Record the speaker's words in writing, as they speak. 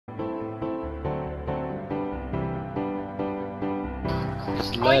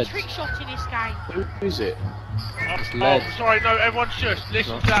I trick shot in this game. Who is it? Oh, sorry, no, everyone just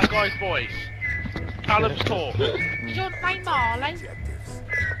listen to that guy's voice. Callum's talk. Is your name Marley?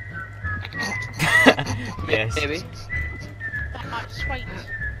 Yes. Maybe. Right, sweet.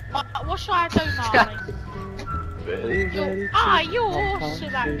 What should I do, Marley? You're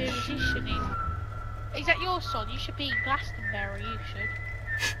awesome at musicianing. Is that your son? You should be in Glastonbury, you should.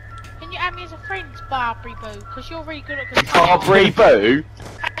 Can you add me as a friend, Barbary Boo? Because you're really good at guitar. Barbary Boo?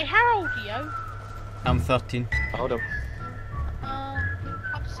 Hey, how old are you? I'm 13. Hold on.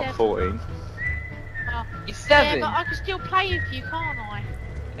 I'm 7. I'm 14. Oh. You're 7. Yeah, but I can still play with you, can't I?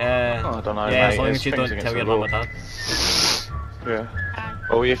 Oh, I don't know, yeah, mate. as long It's as you things don't against tell the your mum law. or dad. Yeah. Okay.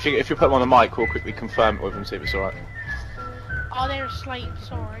 Oh, if you put them on the mic, we'll quickly confirm it with them, see if it's alright. Oh, they're asleep,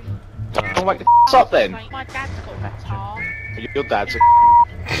 sorry. Don't wake the up then! My dad's got a guitar. Your dad's a What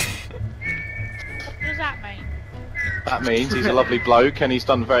does that mean? That means he's a lovely bloke and he's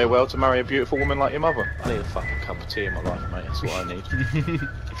done very well to marry a beautiful woman like your mother. I need a fucking cup of tea in my life, mate. That's what I need.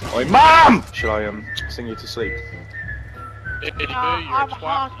 Oi, Mum! Should I sing you to sleep? I'm a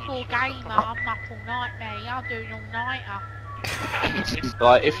hardcore gamer. I'm up all night, mate. I'm doing all-nighter.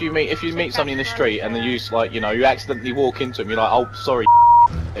 Like if you meet somebody in the street and then you like you accidentally walk into him, you're like, oh sorry.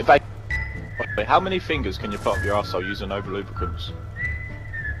 How many fingers can you put up your arsehole using over lubricants?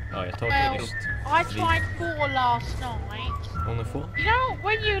 Oh, you're talking Well, just I tried 4 last night. only 4? You know,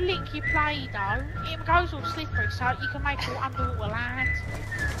 when you lick your Play-Doh, it goes all slippery, so you can make all underwater land.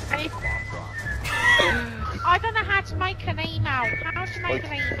 And if... I don't know how to make an email. How to make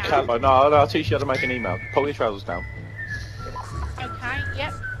an email? No, I'll teach you how to make an email. Pull your trousers down. Okay,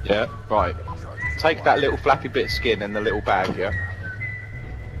 yep. Yeah, right. Take that little flappy bit of skin in the little bag, yeah?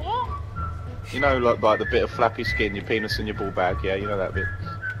 What? You know, like the bit of flappy skin, your penis in your ball bag, yeah? You know that bit?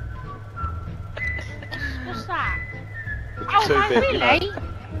 What's that? The Oh, two my bit, willy? you know.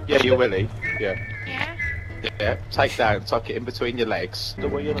 Yeah, your willy. Yeah. Yeah. Yeah, take that and tuck it in between your legs. The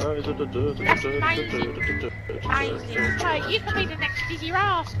way you know. Amazing. So you can be the next Dizzy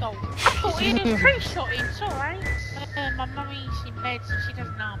Rascal. I thought you was pre-shotting, sorry. My mummy's in bed, so she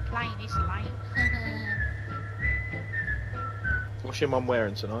doesn't know I'm playing this late. What's your mum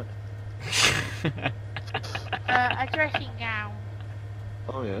wearing tonight? A dressing gown.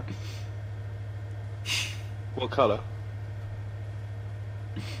 Oh yeah. What colour?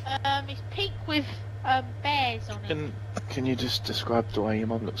 It's pink with bears on it. Can you just describe the way your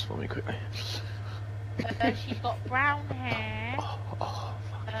mum looks for me quickly? She's got brown hair. Oh,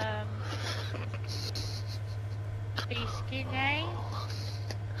 She's skinny.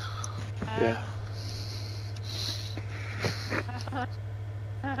 yeah.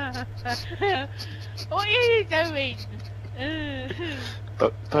 What are you doing?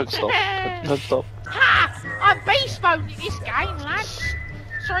 Don't stop. Don't stop. Ha! I'm beast mode in this game, lad.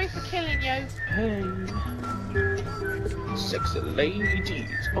 Sorry for killing you. Hey. Sexy ladies.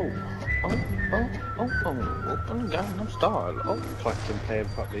 Open Gangnam Style. Oh. Clacton playing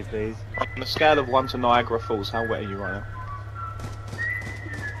properly, please. On a scale of 1 to Niagara Falls, how wet are you right now?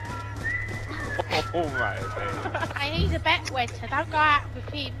 Alright, Hey, he's a bet wetter. Don't go out with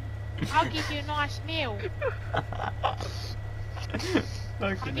him. I'll give you a nice meal.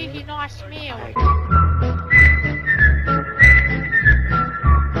 I'll give you a nice meal.